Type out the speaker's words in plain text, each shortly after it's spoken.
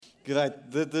Great,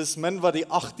 dit is min wat die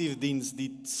 8 uur diens, die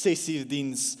 6 uur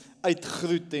diens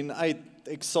uitgroet en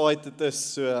excited is,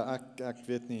 so ek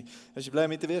weet nie. Is jy bly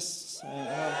om hier te wees?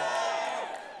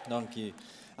 Dankie.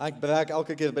 Ek breek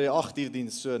elke keer by die 8 uur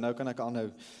diens, so nou kan ek aanhou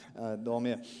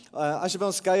daarmee. As jy by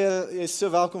ons kuier, jy is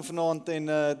so welkom vanaand en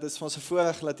dit is vir ons 'n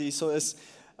voorreg dat jy hier so is.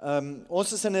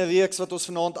 Ons is in 'n reeks wat ons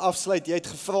vanaand afsluit, jy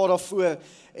het gevra daarvoor,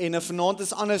 en vanaand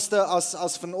is anderste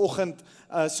as vanoggend,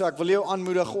 so ek wil jou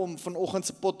aanmoedig om vanoggend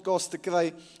se podcast te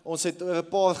kry. Ons het oor 'n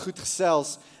paar goed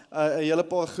gesels, 'n hele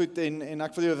paar goed, en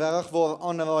ek wil jou regtig waar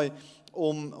aanraai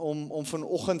om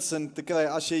vanoggend sin te kry.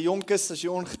 As jy jonk is, as jy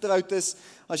ongetroud is,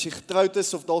 as jy getroud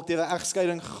is of dalk deur 'n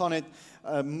egskeiding gegaan het,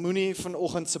 moenie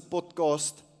vanoggend se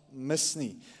podcast mis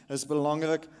nie. Dit is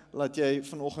belangrik dat jy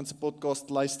vanoggend se podcast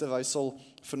luister, hy sal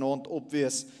vanaand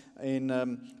opwees.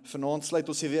 En vanaand sluit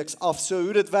ons die reeks af. So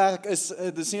hoe dit werk is,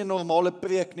 dit is nie 'n normale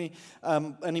preek nie.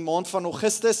 In die maand van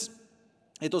Augustus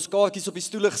het ons kaartjies op die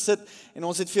stoele gesit en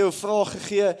ons het vir jou 'n vraag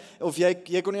gegee, of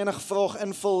jy kon enige vraag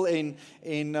invul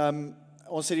en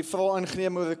ons het die vraag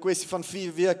ingeneem oor 'n kwessie van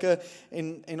 4 weke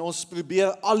en ons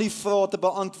probeer al die vrae te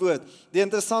beantwoord. Die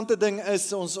interessante ding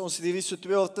is, ons het hierdie so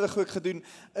 2 jaar terug ook gedoen,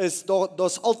 is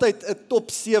daar's altyd 'n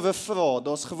top 7 vrae.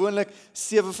 Daar's gewoonlik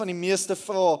 7 van die meeste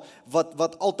vrae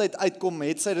wat altyd uitkom,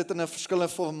 het sy dit in 'n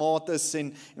verskillende formaat is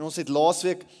en ons het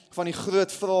laasweek van die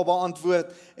groot vrae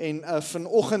beantwoord en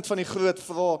vanoggend van die groot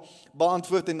vrae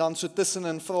beantwoord en dan so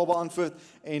tussenin vrae beantwoord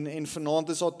en vanaand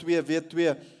is daar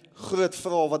twee groot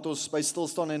vrae wat ons by stil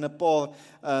staan en 'n paar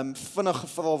vinnige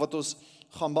vrae wat ons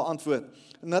gaan beantwoord.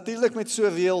 Natuurlik met so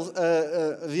 'n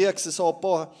reeks is daar 'n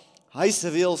paar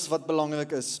huisreëls wat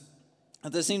belangrik is.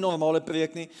 Dit is nie 'n normale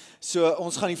preek nie, so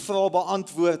ons gaan die vrae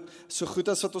beantwoord so goed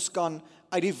as wat ons kan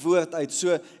uit die woord uit.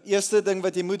 So eerste ding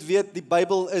wat jy moet weet, die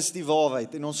Bybel is die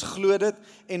waarheid en ons glo dit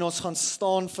en ons gaan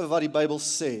staan vir wat die Bybel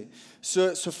sê.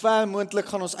 So ver moontlik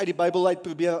gaan ons uit die Bybel uit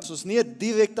probeer, as ons nie 'n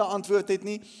direkte antwoord het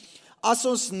nie, As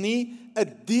ons nie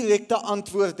 'n direkte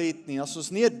antwoord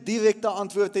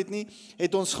het nie,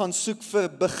 het ons gaan soek vir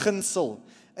beginsel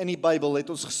in die Bybel, het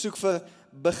ons gesoek vir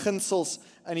beginsels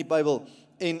in die Bybel,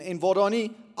 en waar daar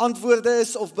nie antwoorde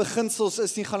is of beginsels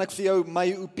is nie, gaan ek vir jou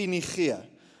my opinie gee.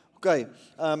 Okay,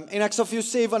 en ek sal vir jou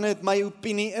sê wanneer dit my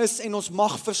opinie is, en ons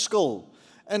mag verskil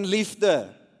in liefde,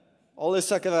 al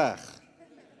is ek reg.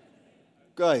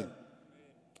 Okay,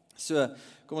 so,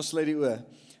 kom ons sluit die oë.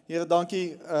 Here,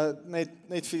 dankie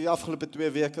net vir die afgelope 2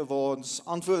 weke waar ons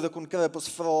antwoorde kon kry op ons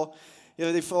vrae.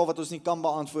 Here, die vrae wat ons nie kan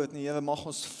beantwoord nie. Here, mag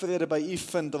ons vrede by U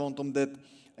vind rondom dit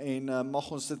en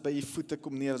mag ons dit by U voete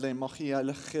kom neerlê en mag U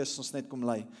Heilige Gees ons net kom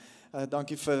lei.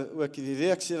 Dankie vir ook die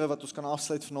reeks, Here, wat ons kan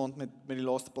afsluit vanaand met die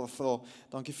laaste paar vrae.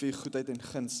 Dankie vir U goedheid en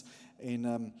guns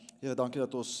en Here, dankie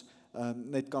dat ons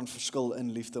net kan verskil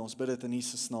in liefde. Ons bid dit in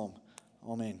Jesus naam.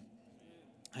 Amen.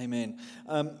 Amen.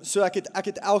 So ek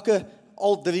het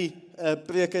al 3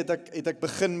 preke het ek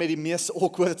begin met die mees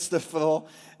awkwardste vrae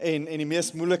en die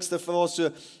mees moeilikste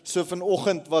vrae. So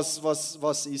vanoggend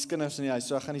was hier's kinders in die huis,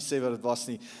 so ek gaan nie sê wat dit was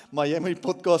nie, maar jy moet die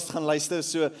podcast gaan luister,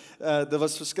 so dit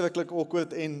was verskriklik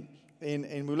awkward en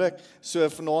moeilik. So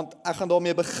vanaand, ek gaan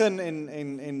daarmee begin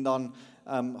en dan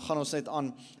gaan ons net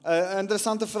aan. 'n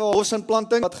Interessante vraag,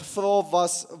 borsinplanting, wat gevra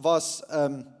was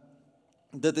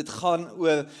dit het gaan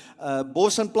oor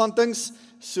borsinplantings,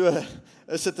 so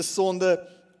is dit 'n sonde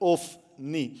of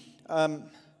nie.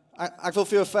 Ek wil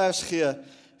vir jou 'n vers gee,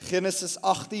 Genesis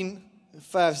 18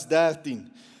 vers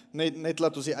 13, net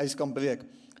laat ons die ys kan breek.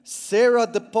 Sarah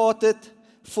departed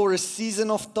for a season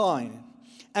of time,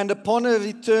 and upon her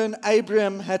return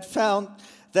Abraham had found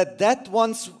that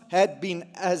once had been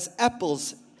as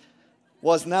apples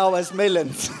was now as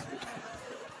melons.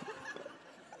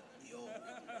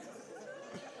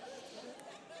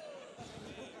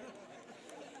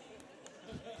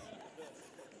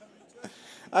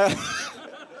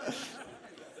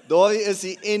 Daar is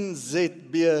die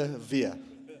NZBW,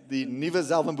 die nuwe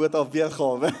selfbota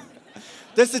weergawe.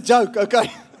 Dis 'n joke,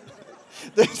 okay?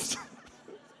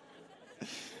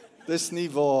 Dis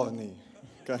nie waar nie.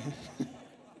 Okay.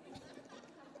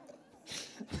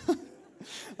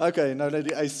 Okay, nou dat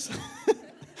die ys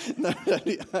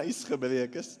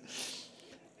gebreek is.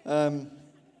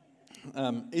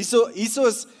 Hierso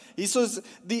is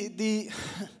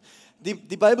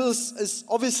Die Bybel is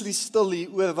obviously stil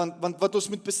hier oor, want wat ons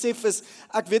moet besef is,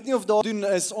 ek weet nie of daar doen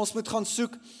is, ons moet gaan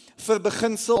soek vir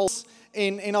beginsels,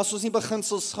 en as ons nie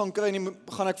beginsels gaan kry nie,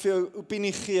 gaan ek vir jou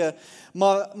opinie gee,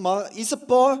 maar hier's 'n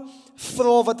paar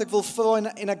vrae wat ek wil vra,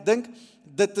 en ek dink,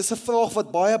 dit is 'n vraag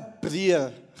wat baie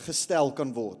breër gestel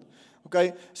kan word.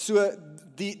 Okay, so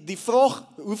die vraag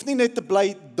hoef nie net te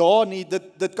bly daar nie,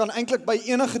 dit kan eintlik by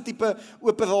enige tipe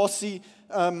operasie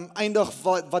eindig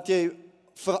wat jy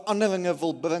veranderinge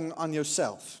wil bring aan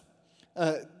jouself.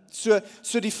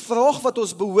 So die vraag wat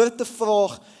ons behoort te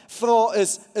vra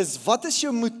is wat is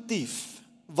jou motief?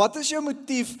 Wat is jou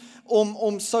motief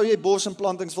om sou jy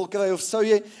borsimplantings wil kry of sou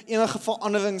jy enige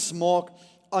veranderings maak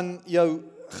aan jou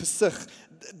gesig?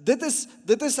 Dit is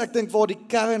ek dink waar die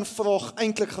kernvraag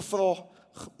eintlik gevra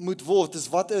moet word, is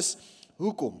wat is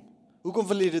hoekom? Hoekom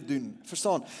wil jy dit doen?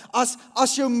 Verstaan?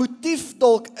 As jou motief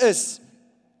dalk is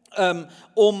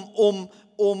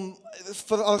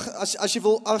as jy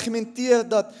wil argumenteer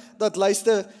dat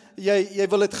luister, jy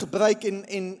wil dit gebruik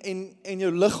en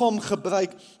jou liggaam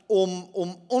gebruik om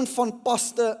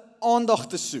onvanpaste aandag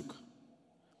te soek,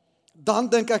 dan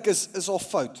dink ek is al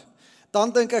fout.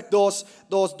 Dan dink ek daar's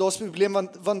probleem,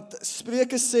 want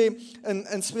Spreuke sê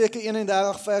in Spreuke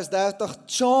 31 vers 30,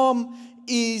 charm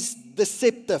is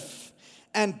deceptive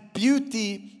and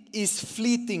beauty is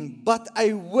fleeting, but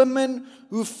a woman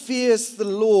who fears the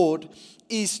Lord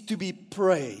is to be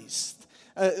praised.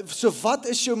 So wat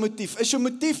is jou motief? Is jou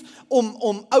motief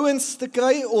om ouens te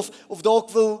kry of dalk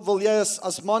wil jy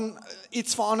as man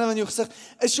iets verander in jou gesig?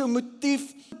 Is jou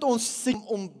motief ons sien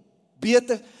om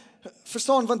beter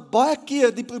verstaan, want baie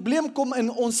keer die probleem kom in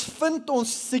ons vind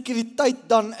ons sekuriteit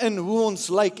dan in hoe ons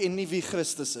lyk en nie wie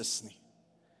Christus is nie.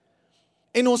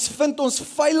 En ons vind ons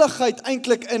veiligheid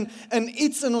eintlik in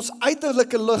iets in ons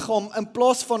uiterlike liggaam in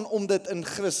plaas van om dit in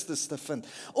Christus te vind.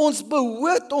 Ons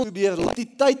behoort om probeer die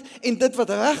tyd en dit wat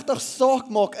regtig saak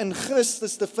maak in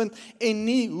Christus te vind en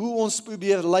nie hoe ons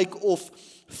probeer lyk of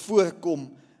voorkom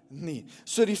nie.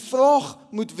 So die vraag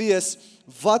moet wees,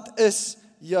 wat is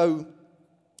jou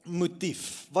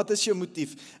motief? Wat is jou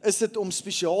motief? Is dit om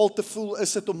spesiaal te voel?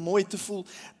 Is dit om mooi te voel?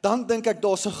 Dan dink ek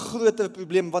daar's 'n groter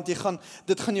probleem, want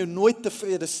dit gaan jou nooit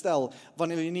tevrede stel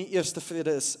wanneer jy nie eers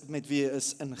tevrede is met wie jy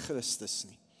is in Christus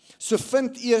nie. So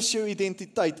vind eers jou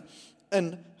identiteit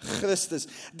in Christus.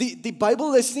 Die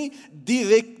Bybel is nie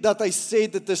direk dat hy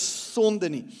sê dit is sonde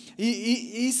nie.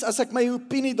 Hier's as ek my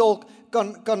opinie dalk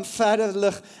kan verder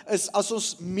lig, is as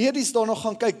ons medies daarna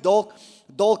gaan kyk,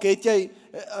 dalk het jy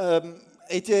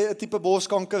 'n tipe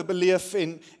borskanker beleef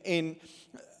en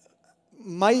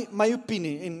my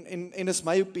opinie en is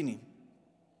my opinie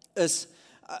is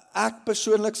ek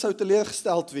persoonlik sou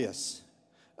teleurgesteld wees.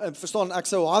 Verstaan, ek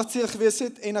sou hartseer gewees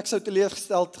het en ek sou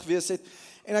teleurgesteld gewees het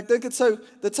en ek dink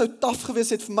dit sou taaf gewees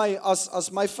het vir my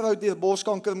as my vrou deur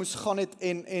borskanker moes gaan het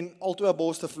en albei haar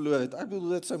borste verloor het. Ek bedoel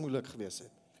dit sou moeilik gewees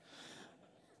het.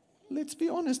 Let's be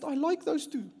honest, I like those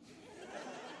two.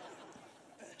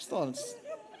 Verstaan?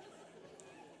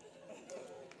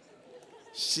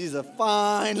 She's a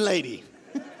fine lady.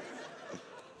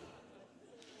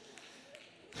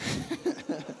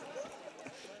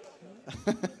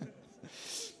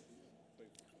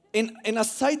 En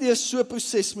as sy deur so 'n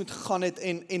proses moet gaan het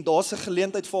en daar's 'n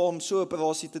geleentheid vir hom so 'n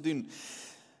operasie te doen,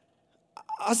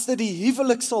 as dit die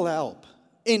huwelik sal help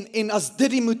en as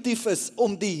dit die motief is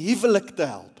om die huwelik te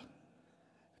help,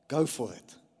 go for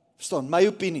it. Verstaan, my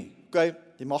opinie, okay?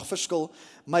 Jy mag verskil,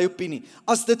 my opinie.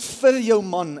 As dit vir jou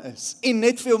man is, en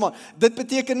net vir jou man, dit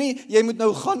beteken nie, jy moet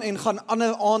nou gaan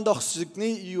ander aandag soek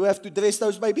nie, you have to dress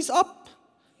those babies up.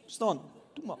 Verstaan,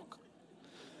 toe maak.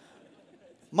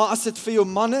 Maar as dit vir jou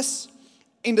man is,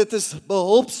 en dit is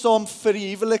behulpsaam vir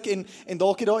die huwelik, en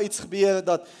dalk het daar iets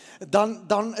gebeur,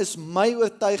 dan is my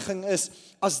oortuiging is,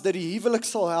 as dit die huwelik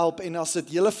sal help, en as dit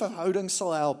julle verhouding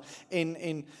sal help,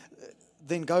 en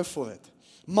then go for it.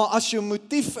 Maar as jou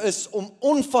motief is om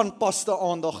onvanpaste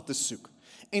aandag te soek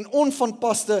en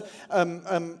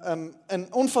in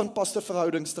onvanpaste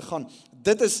verhoudings te gaan,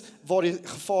 dit is waar die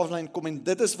gevaarlyn kom en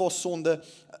dit is waar sonde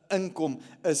inkom,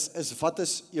 is wat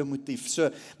is jou motief? So,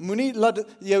 moenie laat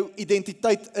jou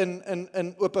identiteit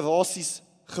in operasies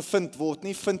gevind word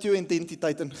nie, vind jou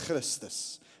identiteit in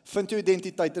Christus. Vind jou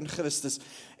identiteit in Christus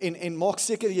en maak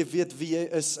seker jy weet wie jy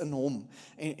is in hom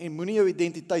en moenie jou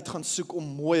identiteit gaan soek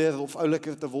om mooier of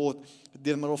ouliker te word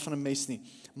deur middel van 'n mes nie.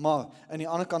 Maar aan die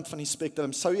ander kant van die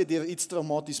spektrum sou jy deur iets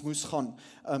traumaties moes gaan,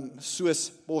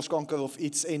 soos borskanker of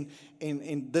iets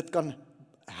en dit kan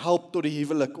help tot die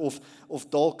huwelik of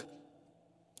dalk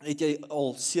het jy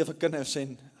al 7 kinders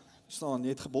en staan jy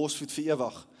het geborsvoed vir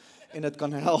ewig en dit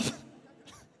kan help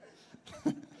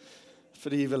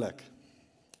vir die huwelik.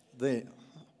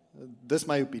 Dis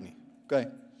my opinie. Okay,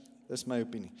 dis my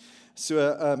opinie. So,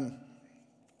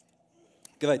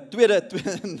 great. Tweede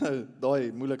nou,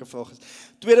 daai moeilike vraag is.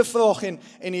 Tweede vraag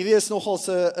en hierdie is nogals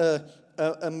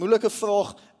 'n moeilike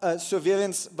vraag. So weer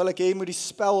eens wil ek hê jy moet die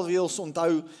spelreëls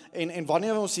onthou en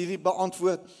wanneer ons hierdie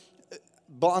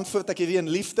beantwoord ek hierdie in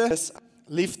liefde is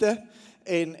liefde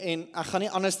en ek gaan nie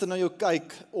anderste na jou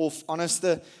kyk, of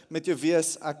anderste met jou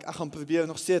wees, ek gaan probeer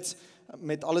nog steeds,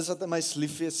 met alles wat in my is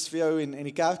lief wees vir jou, en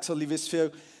die kerk sal lief wees vir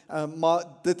jou, maar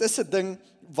dit is 'n ding,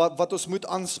 wat ons moet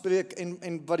aanspreek,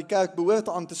 en wat die kerk behoort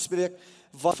aan te spreek,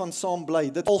 wat van saam bly,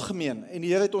 dit algemeen, en die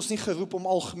Here het ons nie geroep om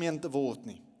algemeen te word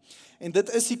nie. En dit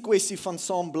is die kwessie van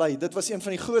saam bly. Dit was een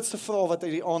van die grootste vrae wat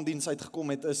uit die aanddiens uitgekom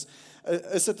het, is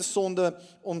dit 'n sonde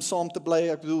om saam te bly?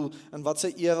 Ek bedoel, in wat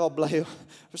sy era bly,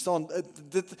 verstaan,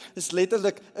 dit is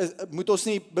letterlik, moet ons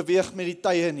nie beweeg met die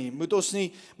tye nie, moet ons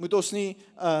nie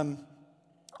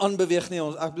aanbeweeg nie,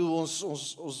 ek bedoel,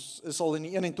 ons is al in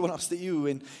die 21ste eeu,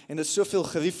 en dit is soveel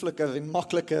geriefliker en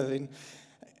makliker,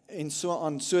 en so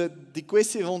aan. So die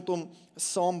kwessie rondom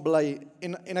saam bly,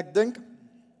 en ek dink,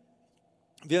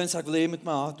 weer eens ek wil hê met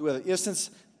my hart hoor,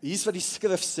 eerstens, hier's wat die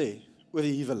skrif sê oor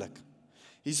die huwelik.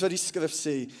 Hier's wat die skrif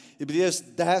sê, Hebreërs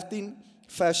 13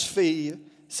 vers 4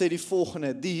 sê die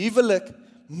volgende: die huwelik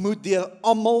moet deur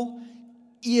almal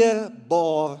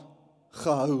eerbaar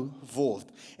gehou word.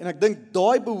 En ek dink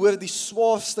daai behoort die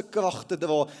swaarste krag te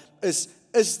dra,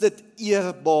 is dit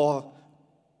eerbaar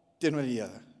teenoor die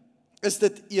Here? Is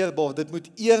dit eerbaar? Dit moet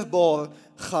eerbaar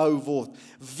gehou word.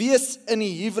 Wees in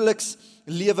die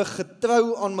huwelikslewe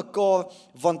getrou aan mekaar,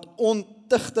 want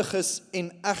ontuchtiges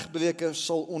en egbreekers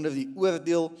sal onder die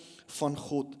oordeel van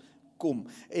God kom.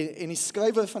 En die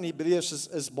skrywer van Hebreërs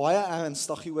is baie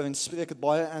ernstig hieroor en spreek dit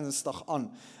baie ernstig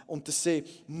aan, om te sê,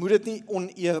 moet dit nie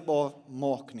oneerbaar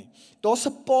maak nie. Daar's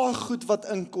 'n paar goed wat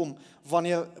inkom,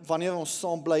 wanneer ons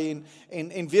saam bly,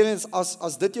 en weer eens,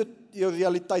 as dit jou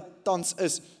realiteit tans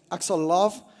is, ek sal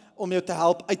love om jou te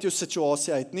help uit jou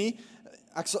situasie uit, nie,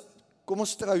 kom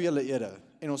ons trou julle eerder,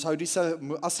 en ons hou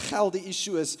as geld die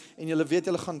issue is, en julle weet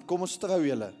julle gaan, kom ons trou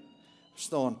julle,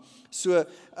 verstaan, so,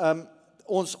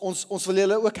 ons wil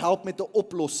julle ook help met 'n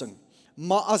oplossing,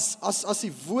 maar as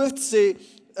die woord sê,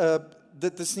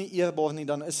 dit is nie eerbaar nie,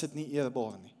 dan is dit nie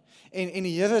eerbaar nie, en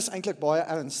die Here is eintlik baie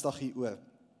ernstig hieroor.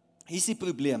 Hier is die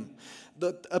probleem,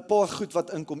 dat 'n paar goed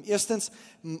wat inkom. Eerstens,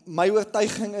 my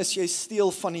oortuiging is, jy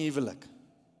steel van die huwelik.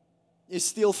 Jy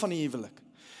steel van die huwelik.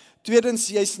 Tweedens,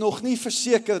 jy's nog nie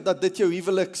verseker dat dit jou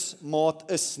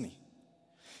huweliksmaat is nie.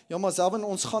 Ja, maar Selwyn,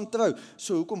 ons gaan trou,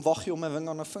 so hoekom wag jy om 'n ring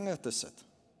aan 'n vinger te sit?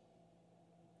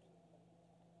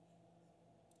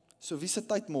 So wie se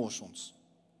tyd mors ons?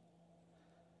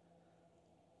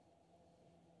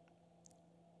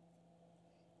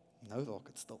 Nou raak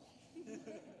dit stil.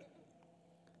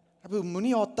 Ek bedoel,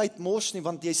 moenie haar tyd mors nie,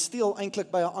 want jy steel eintlik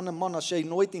by 'n ander man, as jy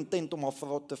nooit intent om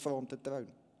haar te vra om te trou.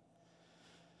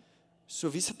 So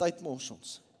wie se tyd mors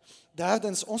ons?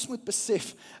 Derdens, ons moet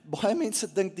besef, baie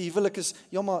mense dink die huwelik is,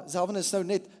 ja maar, Selwyn, is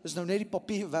nou net die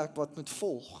papierwerk wat moet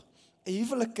volg. 'n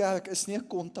Huwelik, kerk, is nie 'n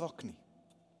kontrak nie.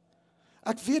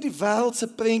 Ek weet die wêreld se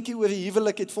prentjie oor die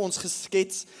huwelik het vir ons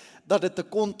geskets, dat dit 'n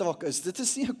kontrak is. Dit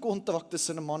is nie 'n kontrak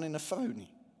tussen 'n man en 'n vrou nie.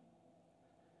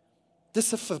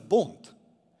 Dis 'n verbond.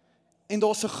 En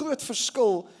daar's 'n groot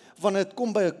verskil wanneer dit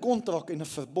kom by 'n kontrak en 'n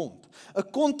verbond.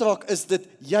 'n Kontrak is dit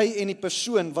jy en die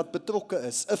persoon wat betrokke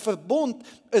is. 'n Verbond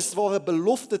is waar 'n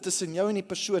belofte tussen jou en die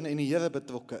persoon en die Here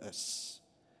betrokke is.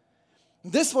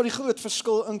 Dis waar die groot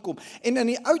verskil inkom. En in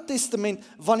die Ou Testament,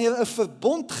 wanneer 'n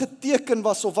verbond geteken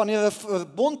was, of wanneer 'n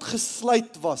verbond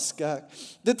gesluit was, kerk,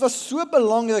 dit was so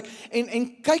belangrik,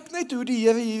 en kyk net hoe die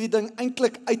Here hierdie ding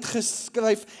eintlik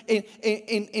uitgeskryf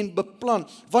en beplan.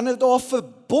 Wanneer daar 'n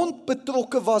verbond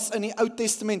betrokke was in die Ou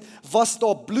Testament, was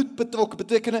daar bloed betrokke,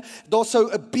 beteken daar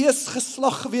sou 'n bees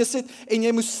geslag gewees het, en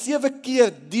jy moes 7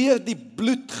 keer deur die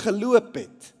bloed geloop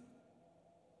het.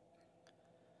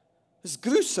 Dis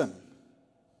gruesome.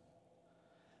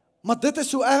 Maar dit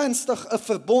is hoe ernstig 'n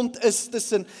verbond is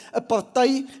tussen 'n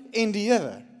party en die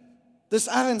Here. Dis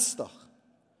ernstig.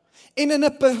 En in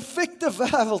 'n perfekte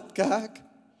wêreld, kerk,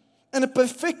 in 'n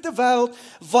perfekte wêreld,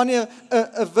 wanneer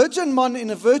 'n virgin man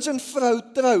en 'n virgin vrou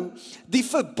trou, die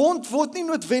verbond word nie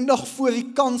noodwendig voor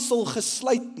die kansel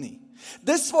gesluit nie.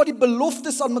 Dis waar die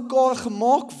beloftes aan mekaar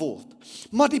gemaak word.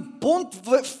 Maar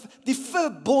die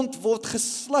verbond word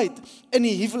gesluit in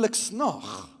die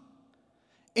huweliksnag.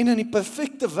 En in die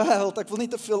perfekte wêreld, ek wil nie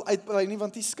te veel uitbrei nie,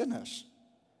 want dis kinders.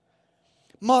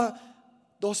 Maar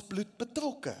daar's bloed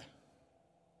betrokke.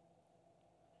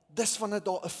 Dis wanneer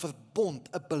daar 'n verbond,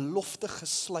 'n belofte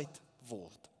gesluit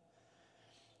word.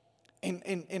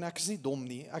 En ek is nie dom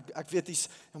nie. Ek weet iets,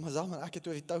 ja maar Selwyn, ek het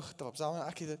oor die tou getrap. Selwyn,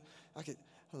 ek het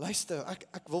luister,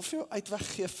 ek wil vir jou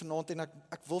uitweg gee vanaand, en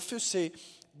ek wil vir jou sê,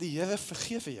 die Here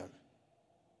vergewe jou.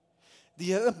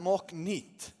 Die Here maak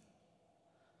nuut.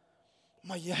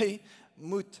 Maar jy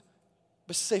moet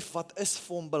besef wat is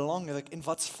vir hom belangrik en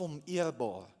wat's vir hom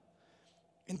eerbaar.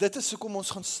 En dit is hoekom ons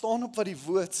gaan staan op wat die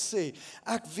woord sê.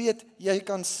 Ek weet, jy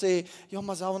kan sê, ja,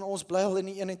 maar Selwyn, ons bly al in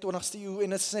die 21ste eeu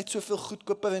en dit is net soveel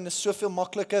goedkoper en dit is soveel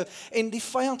makliker en die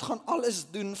vyand gaan alles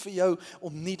doen vir jou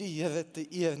om nie die Here te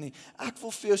eer nie. Ek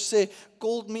wil vir jou sê,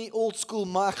 called me old school,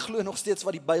 maar ek glo nog steeds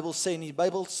wat die Bybel sê en die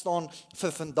Bybel staan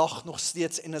vir vandag nog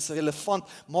steeds en is relevant,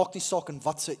 maak nie saak in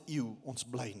watse eeu ons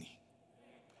bly nie.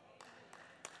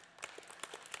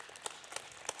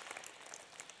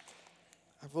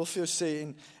 Ek wil vir jou sê,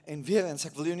 en weer eens,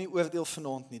 ek wil jou nie oordeel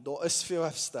vanaand nie, daar is vir jou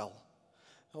herstel,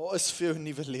 daar is vir jou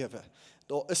nuwe lewe,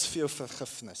 daar is vir jou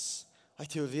vergifnis, hy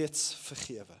het jou reeds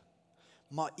vergewe,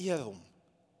 maar eer hom,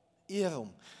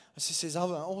 as jy sê,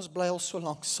 Selwyn, ons bly al so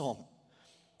lank saam,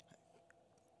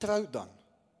 trou dan,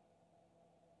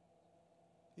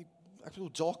 ek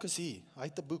bedoel, Jacques is hier, hy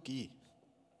het 'n boek hier,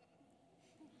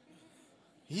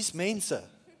 hier's mense,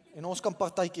 en ons kan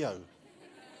partytjie hou,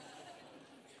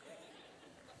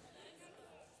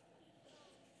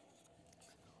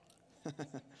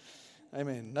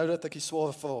 Amen, nou dat ek die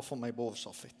sware vrae van my bors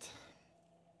af het.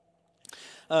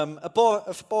 'n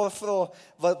paar vrae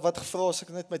wat gevra is, ek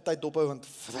net my tyd dophou, want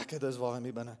frek, dit is warm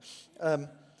hier binne.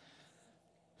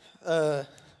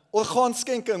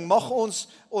 Orgaanskenking, mag ons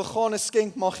organe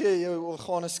skenk, mag jy jou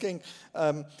organe skenk.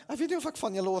 Ek weet nie of ek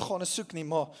van julle organe soek nie,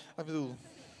 maar ek bedoel,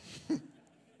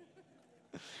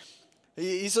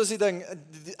 hier is die ding,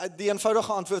 die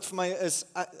eenvoudige antwoord vir my is,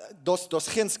 daar's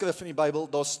geen skrif in die Bybel,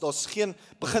 daar's geen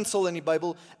beginsel in die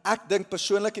Bybel. Ek dink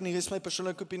persoonlik, en hier is my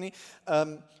persoonlike opinie,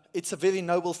 it's a very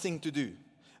noble thing to do.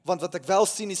 Want wat ek wel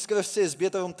sien, die skrif sê, is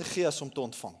beter om te gee as om te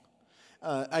ontvang.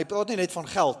 Hy praat nie net van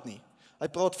geld nie. Hy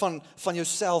praat van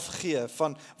jouself gee,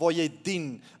 van waar jy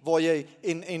dien, waar jy,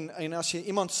 en as jy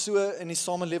iemand so in die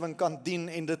samelewing kan dien,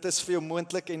 en dit is vir jou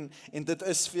moontlik, en dit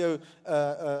is vir jou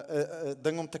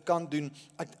ding om te kan doen,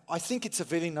 I think it's a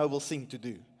very noble thing to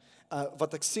do.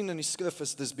 Wat ek sien in die skrif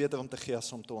is, dis beter om te gee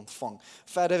as om te ontvang.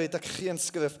 Verder het ek geen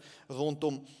skrif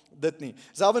rondom dit nie.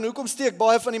 Selwyn, hoekom steek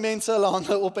baie van die mense hulle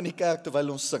hande op in die kerk terwyl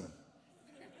ons sing?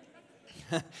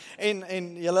 en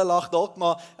julle lag dalk,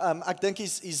 maar ek dink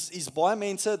is baie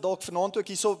mense dalk vanaand ook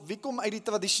hierso, wie kom uit die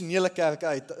tradisionele kerk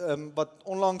uit, wat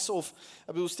onlangs of,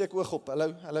 ek bedoel, steek oog op,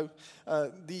 hallo,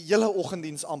 die hele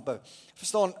oggenddiens amper,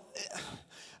 verstaan,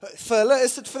 vir hulle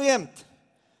is dit vreemd,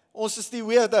 ons is die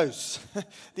weirdos,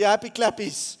 die happy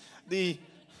clappies, die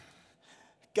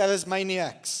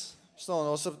charismaniacs, verstaan,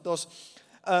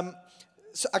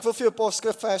 so ek wil vir jou 'n paar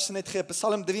skrifverse net gee.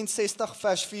 Psalm 63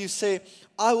 vers 4 sê,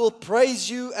 I will praise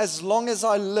you as long as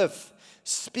I live,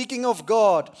 speaking of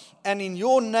God, and in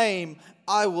your name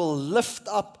I will lift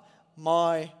up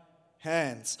my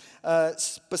hands.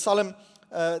 Psalm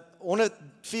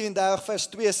 134 vers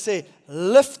 2 sê,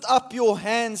 lift up your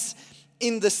hands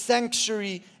in the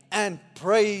sanctuary and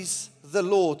praise the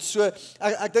Lord. So,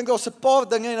 ek dink daar's 'n paar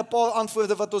dinge en 'n paar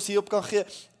antwoorde wat ons hierop kan gee.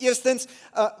 Eerstens,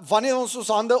 wanneer ons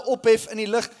hande ophef in die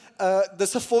lig,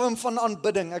 dis 'n vorm van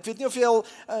aanbidding. Ek weet nie of jy al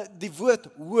die woord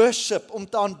worship, om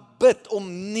te aanbid,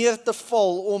 om neer te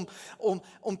val,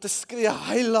 om te skree,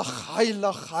 heilig,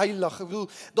 heilig, heilig. Ek bedoel,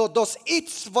 daar's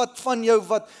iets wat van jou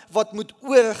wat moet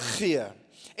oorgee.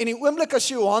 En die oomblik as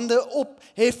jy jou hande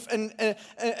ophef in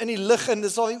die lig, en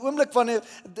dis al die oomblik wanneer,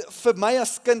 vir my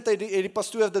as kind, het die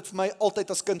pastoor dit vir my altyd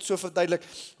as kind so verduidelik,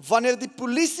 wanneer die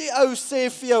polisie ou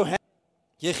sê vir jou,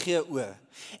 jy gee oor.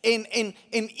 En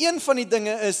een van die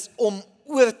dinge is om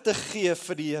oor te gee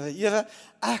vir die Here. Here,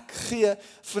 ek gee,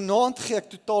 vanaand gee ek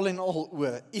totaal en al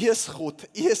oor. U is God,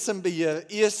 U is in beheer,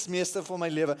 U is meester van my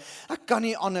lewe. Ek kan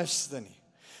nie anders nie.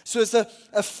 So is 'n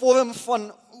vorm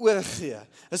van oorgee.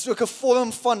 Is ook 'n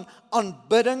vorm van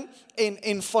aanbidding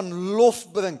en van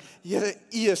lofbring. Here,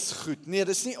 U is goed. Nee,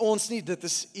 dis nie ons nie, dit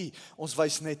is U. Ons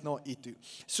wys net na U toe.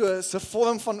 So is 'n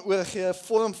vorm van oorgee, 'n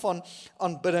vorm van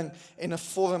aanbidding en 'n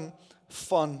vorm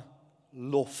van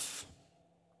lof.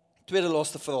 Tweede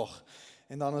laaste vraag.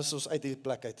 En dan is ons uit hierdie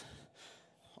plek uit.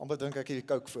 Amper drink ek hierdie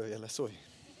Coke vir julle, sorry.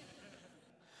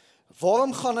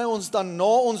 Waarom gaan hy ons dan na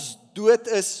ons dood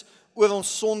is oor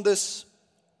ons sondes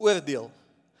oordeel?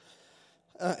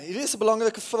 Hierdie is 'n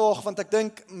belangrike vraag, want ek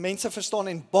dink mense verstaan,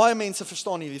 en baie mense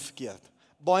verstaan hierdie verkeerd.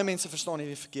 Baie mense verstaan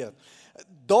hierdie verkeerd.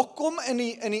 Daar kom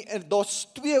daar's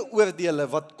twee oordeele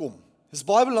wat kom. Dit is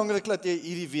baie belangrik dat jy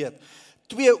hierdie weet.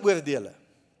 Twee oordeele.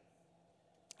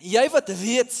 Jy wat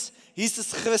reeds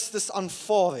Jesus Christus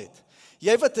aanvaar het,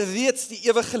 jy wat reeds die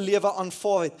ewige lewe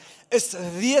aanvaar het, is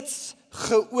reeds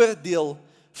geoordeel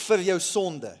vir jou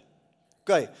sonde.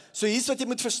 Okay, so hier's wat jy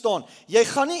moet verstaan. Jy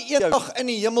gaan nie eendag in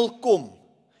die hemel kom,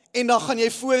 en dan gaan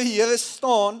jy voor die Here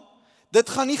staan, dit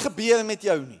gaan nie gebeur met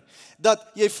jou nie, dat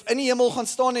jy in die hemel gaan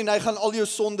staan en hy gaan al jou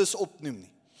sondes opnoem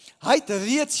nie. Hy het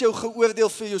reeds jou geoordeel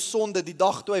vir jou sonde die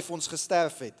dag toe hy vir ons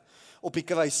gesterf het op die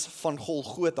kruis van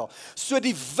Golgotha. So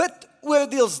die wit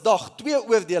oordeelsdag, 2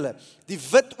 oordele, die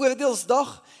wit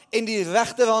oordeelsdag en die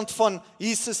regterhand van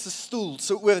Jesus se stoel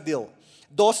se oordeel.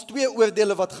 Daar's 2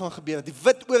 oordele wat gaan gebeur, die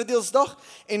wit oordeelsdag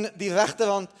en die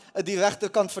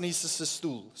regterkant van Jesus se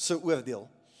stoel se oordeel.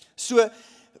 So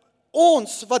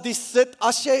ons wat hier sit,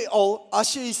 as jy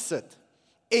hier sit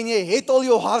en jy het al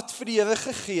jou hart vir die Here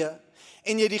gegee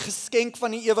en jy die geskenk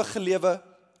van die ewige lewe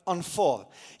aanvaar.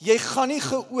 Jy gaan nie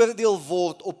geoordeel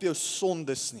word op jou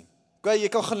sondes nie. Okay, jy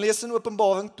kan gaan lees in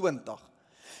Openbaring 20.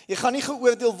 Jy gaan nie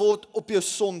geoordeel word op jou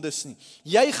sondes nie.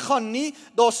 Jy gaan nie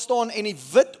daar staan en die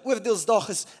wit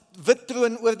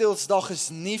troonoordeelsdag is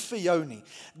nie vir jou nie.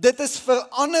 Dit is vir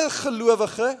ander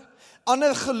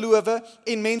gelowe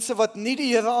en mense wat nie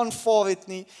die Here aanvaar het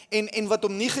nie en wat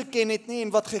hom nie geken het nie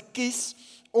en wat gekies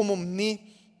om hom nie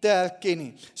te herken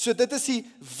nie. So dit is die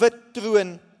wit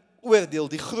troon oordeel,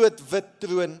 die groot wit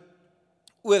troon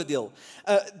oordeel.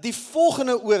 Die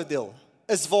volgende oordeel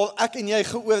is waar ek en jy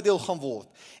geoordeel gaan word.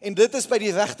 En dit is by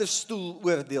die regterstoel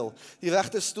oordeel, die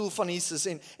regterstoel van Jesus.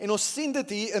 En ons sien dit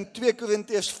hier in 2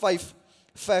 Korintiërs 5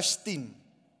 vers 10.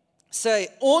 Sê hy,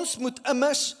 ons moet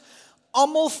immers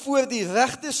almal voor die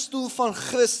regterstoel van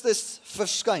Christus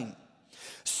verskyn,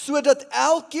 sodat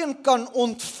elkeen kan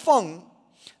ontvang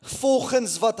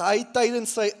volgens wat hy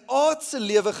tydens sy aardse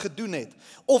lewe gedoen het,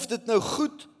 of dit nou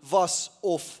goed was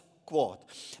of kwaad.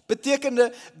 Betekende,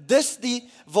 dis die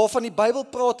waarvan die Bybel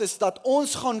praat is, dat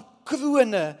ons gaan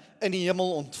krone in die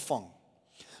hemel ontvang.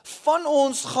 Van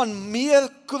ons gaan meer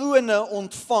krone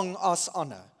ontvang as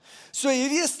ander. So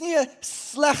hierdie is nie 'n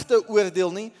slegte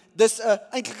oordeel nie, dis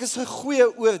eintlik is 'n goeie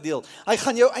oordeel. Hy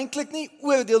gaan jou eintlik nie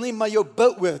oordeel nie, maar jou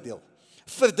beoordeel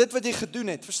vir dit wat jy gedoen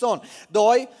het. Verstaan?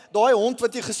 Daai hond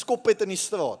wat jy geskop het in die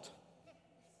straat.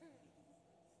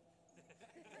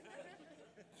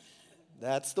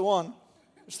 That's the one.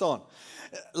 Verstaan?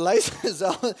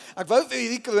 Luister, ek wou vir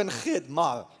hierdie kroon gee,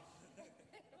 maar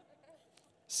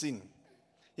sien.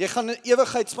 Jy gaan 'n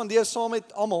ewigheid spandeer saam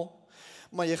met almal,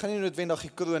 maar jy gaan nie noodwendig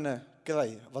die krone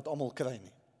kry wat almal kry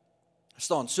nie.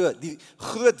 Verstaan? So, die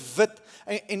groot wit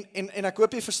en ek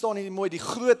hoop jy verstaan hierdie mooi, die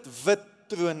groot wit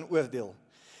troonoordeel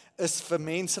is vir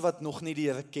mense wat nog nie die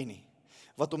Here ken nie,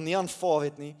 wat hom nie aanvaar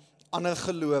het nie, ander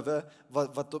gelowe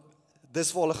wat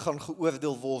dis waar hulle gaan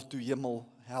geoordeel word toe hemel,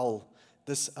 hel,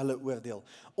 dis hulle oordeel.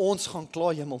 Ons gaan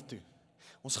klaar hemel toe.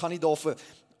 Ons gaan nie daarvoor,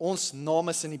 ons naam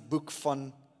is in die boek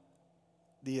van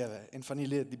die Here en van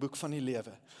die boek van die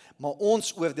lewe. Maar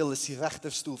ons oordeel is die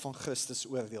regterstoel van Christus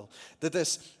oordeel. Dit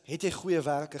is, het jy goeie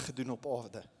werke gedoen op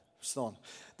aarde? Verstaan?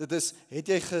 Dit is, het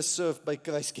jy gesurf by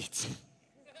Kruiskiets?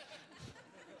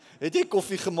 Het jy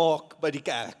koffie gemaak by die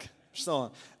kerk?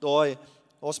 Verstaan?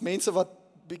 Daar's mense wat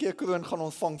bietjie 'n kroon gaan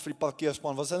ontvang vir die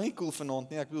parkeerspan. Was dit nie cool vanaand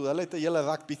nie? Ek bedoel, hulle het 'n hele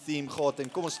rugby theme gehad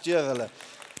en kom ons cheer hulle.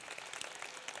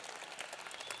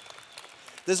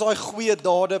 Dis daai goeie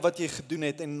dade wat jy gedoen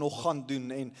het en nog gaan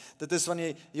doen, en dit is wanneer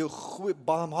jy jou goeie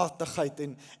barmhartigheid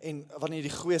en wanneer jy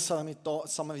die goeie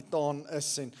Samaritaan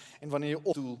is en wanneer jy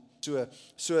opdoel.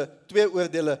 So 2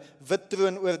 oordele, wit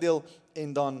troonoordeel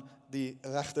en dan die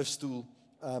regterstoel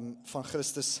van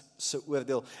Christus se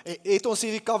oordeel. Het ons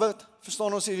hierdie covered?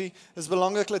 Verstaan ons hierdie? Dis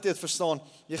belangrik dat jy dit verstaan.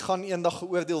 Jy gaan eendag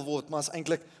geoordeel word, maar is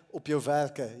eintlik op jou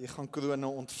werke. Jy gaan krone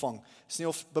ontvang. Dis nie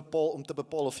om te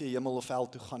bepaal of jy hemel of hel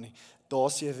toe gaan nie.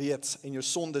 Daar's jy reeds en jou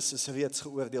sondes is reeds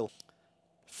geoordeel.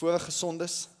 Vorige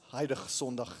sondes, huidige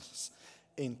sondiges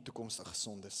en toekomstige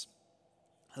sondes.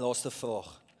 Laaste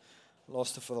vraag.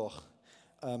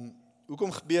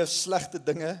 Hoekom gebeur slegte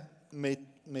dinge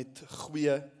met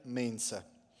goeie mense?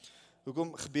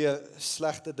 Hoekom gebeur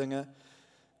slegte dinge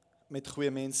met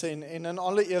goeie mense? En in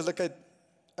alle eerlikheid,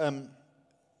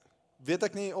 weet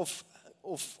ek nie of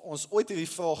ons ooit hierdie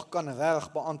vraag kan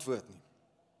reg beantwoord nie.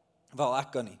 Wel,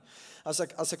 ek kan nie. As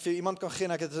ek vir iemand kan gee,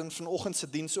 en ek het in vanoggend se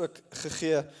diens ook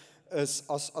gegee, is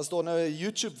as daar nou 'n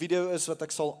YouTube video is wat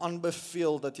ek sal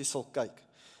aanbeveel dat jy sal kyk.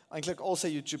 Eintlik al sy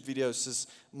YouTube video's is,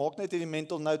 maak net hierdie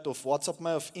mental note of WhatsApp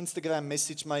my of Instagram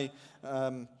message my,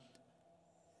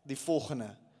 die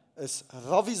volgende is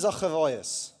Ravi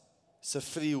Zacharias se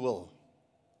free will.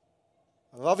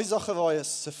 Ravi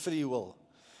Zacharias se free will.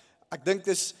 Ek dink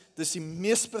dis die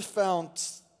mees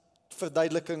profound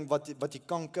verduideliking wat jy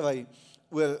kan kry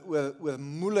oor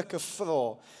moeilike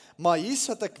vrae. Maar hier's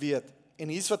wat ek weet en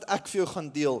hier's wat ek vir jou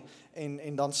gaan deel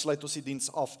en dan sluit ons die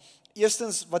diens af.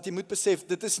 Eerstens wat jy moet besef,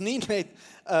 dit is nie net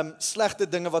slegte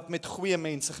dinge wat met goeie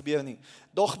mense gebeur nie.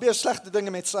 Daar gebeur slegte dinge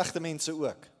met slegte mense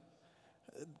ook.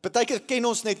 Partykeer ken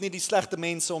ons net nie die slegte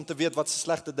mense om te weet wat se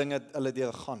slegte dinge hulle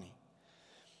deurgaan nie.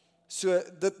 So,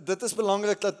 dit is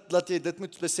belangrik dat jy dit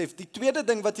moet besef. Die tweede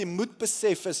ding wat jy moet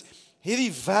besef is,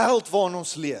 hierdie wêreld waarin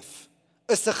ons leef,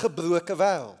 is 'n gebroke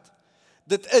wêreld.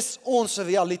 Dit is ons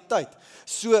realiteit.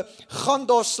 So, gaan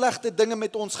daar slegte dinge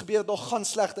met ons gebeur, daar gaan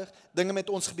slegte dinge met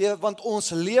ons gebeur, want ons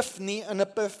leef nie in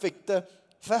 'n perfekte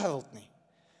wêreld nie.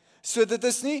 So dit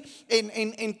is nie,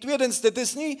 en tweedens, dit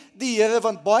is nie die Here,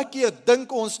 want baie keer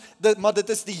dink ons, maar dit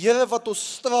is die Here wat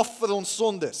ons straf vir ons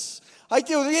sondes. Hy het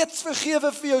jou reeds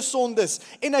vergewe vir jou sondes,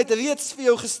 en hy het reeds vir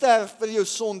jou gesterf vir jou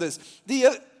sondes. Die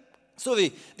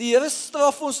Here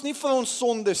straf ons nie vir ons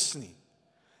sondes nie.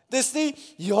 Dis nie,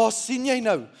 ja, sien jy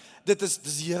nou, dis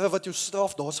die Here wat jou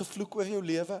straf, daar's 'n vloek oor jou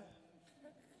lewe.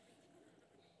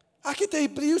 Ek het 'n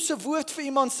Hebreëse woord vir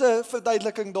iemand se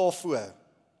verduideliking daarvoor.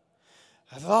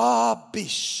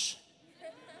 Rabish.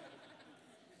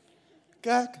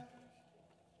 Kyk,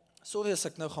 sorry as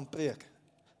ek nou gaan preek,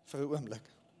 vir 'n oomblik,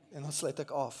 en dan sluit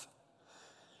ek af.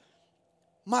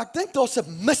 Maar ek dink daar's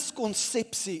 'n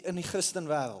miskonsepsie in die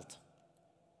Christenwêreld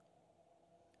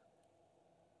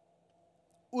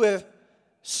oor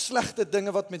slegte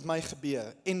dinge wat met my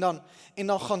gebeur, en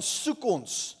dan gaan soek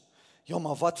ons, ja,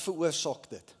 maar wat veroorsaak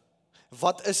dit?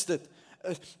 Wat is dit?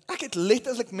 Ek het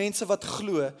letterlik mense wat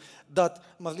glo, dat,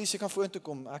 Marlies, jy kan vorentoe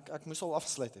kom, ek moes al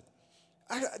afgesluit het.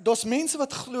 Daar's mense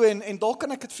wat glo, en daar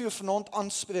kan ek dit vir jou vanaand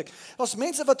aanspreek. Daar's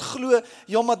mense wat glo,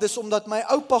 ja, maar dis omdat my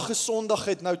oupa gesondig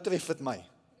het, nou tref dit my.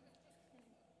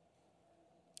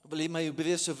 Wil jy my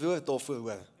Hebreëse woord daarvoor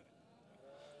hoor?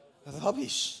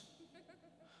 Rubbish.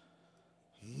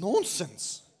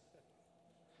 Nonsens.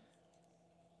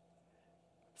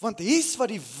 Want hier's wat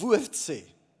die woord sê.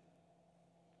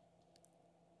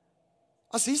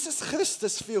 As Jesus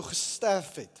Christus vir jou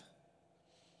gesterf het,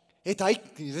 het hy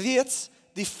reeds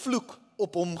die vloek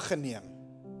op hom geneem.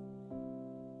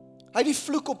 Hy het die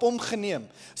vloek op hom geneem.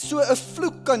 So 'n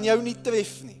vloek kan jou nie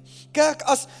tref nie. Kyk,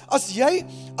 as jy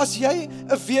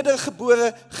 'n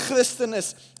wedergebore Christen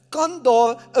is, kan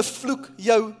daar 'n vloek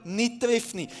jou nie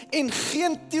tref nie. En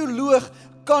geen teoloog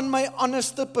kan my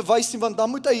anders te bewys nie, want dan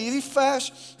moet hy hierdie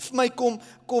vers vir my kom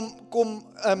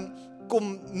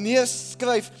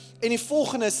neerskryf, en die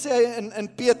volgende sê hy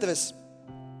in Petrus.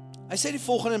 Hy sê die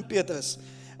volgende in Petrus,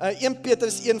 1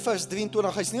 Petrus 1 vers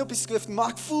 23, hy's nie op die skrif nie, maar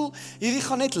ek voel, hierdie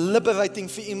gaan net liberating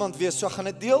vir iemand wees, so ek gaan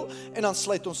dit deel, en dan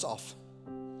sluit ons af.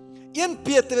 1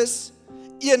 Petrus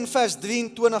 1 vers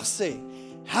 23 sê,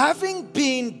 having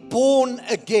been born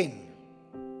again,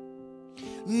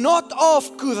 not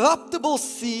of corruptible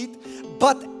seed,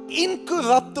 but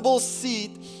incorruptible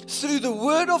seed, through the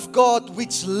word of God,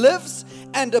 which lives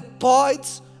and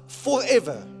abides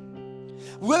forever.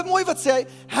 Hoor mooi wat sê hy,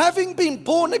 having been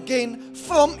born again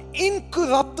from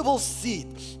incorruptible seed.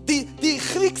 Die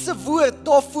Griekse woord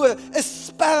daarvoor is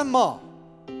sperma,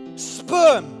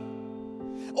 sperm.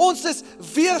 Ons is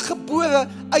weergebore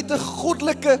uit 'n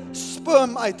goddelike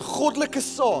sperm uit, goddelike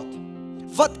saad,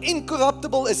 wat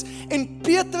incorruptible is. En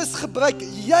Petrus gebruik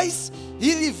juis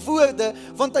hierdie woorde,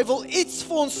 want hy wil iets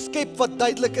vir ons skep wat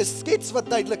duidelik is, skets wat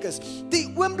duidelik is. Die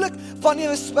oomblik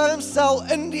wanneer 'n spermsel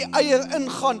in die eier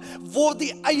ingaan, word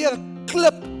die eier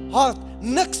kliphard,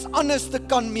 niks anders te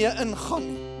kan meer ingaan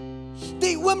nie.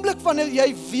 Die oomblik wanneer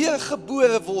jy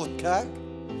weergebore word, kerk,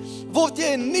 word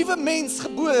jy 'n nuwe mens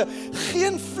gebore,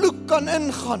 geen vloek kan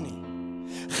ingaan nie.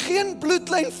 Geen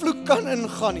bloedlynvloek kan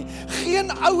ingaan nie.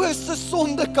 Geen ouers se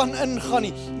sonde kan ingaan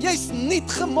nie. Jy's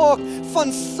nuut gemaak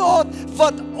van saad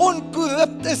wat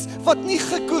onkorrupt is, wat nie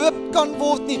gekorrupt kan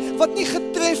word nie, wat nie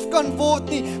getref kan word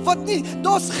nie,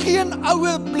 daar's geen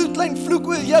ouer bloedlynvloek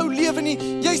oor jou lewe nie.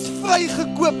 Jy's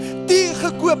vrygekoop,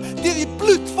 diergekoop deur die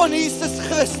bloed van Jesus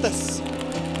Christus.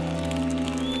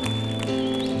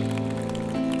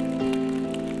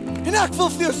 En ek wil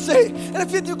vir jou sê, en ek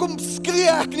weet jy kom skree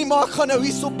ek nie, maar ek gaan nou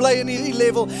hierso bly in hierdie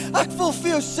level. Ek wil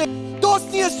vir jou sê, daar's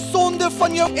nie 'n sonde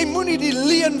van jou, en moenie die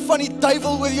leuen van die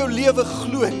duiwel oor jou lewe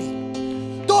glo nie.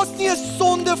 Daar's nie 'n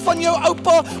sonde van jou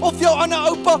oupa, of jou ander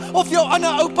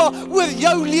oupa, oor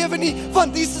jou lewe nie,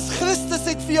 want Jesus Christus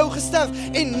het vir jou gesterf.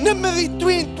 En Numeri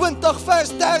 22 vers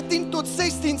 13 tot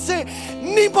 16 sê,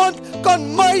 niemand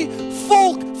kan my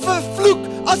volk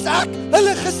vervloek as ek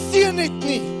hulle geseën het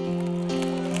nie.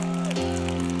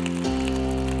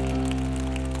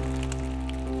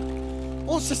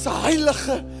 Ons is 'n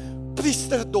heilige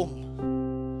priesterdom.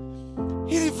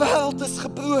 Hierdie wêreld is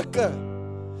gebroke.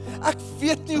 Ek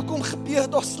weet nie hoekom gebeur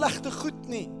daar slegte goed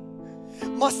nie.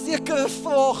 Maar sekere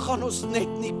vrae gaan ons net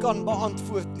nie kan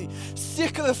beantwoord nie.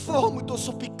 Sekere vrae moet ons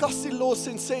op die kassie los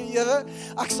en sê, Here,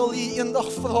 ek sal U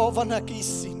eendag vra wanneer ek U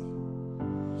sien.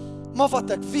 Maar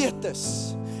wat ek weet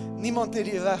is, niemand het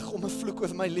die reg om 'n vloek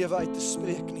oor my lewe uit te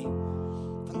spreek nie.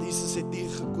 Want Jesus het dier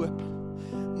gekoop,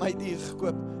 my dier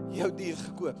gekoop, jou dier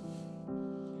gekoop.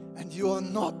 And you are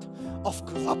not of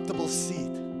corruptible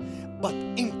seed, but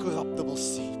incorruptible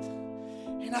seed.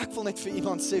 En ek wil net vir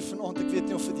iemand sê vanaand, ek weet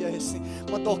nie of dit jy is nie,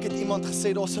 maar dalk het iemand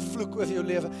gesê, daar's 'n vloek oor jou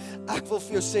lewe. Ek wil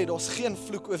vir jou sê, daar's geen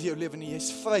vloek oor jou lewe nie,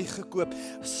 jy's vrygekoop.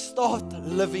 Start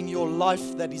living your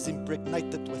life that is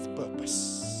impregnated with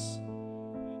purpose.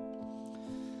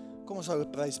 Kom ons hou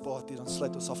 'n prysparty, dan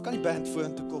sluit ons af. Kan die band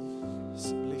vorentoe kom,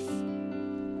 asseblief?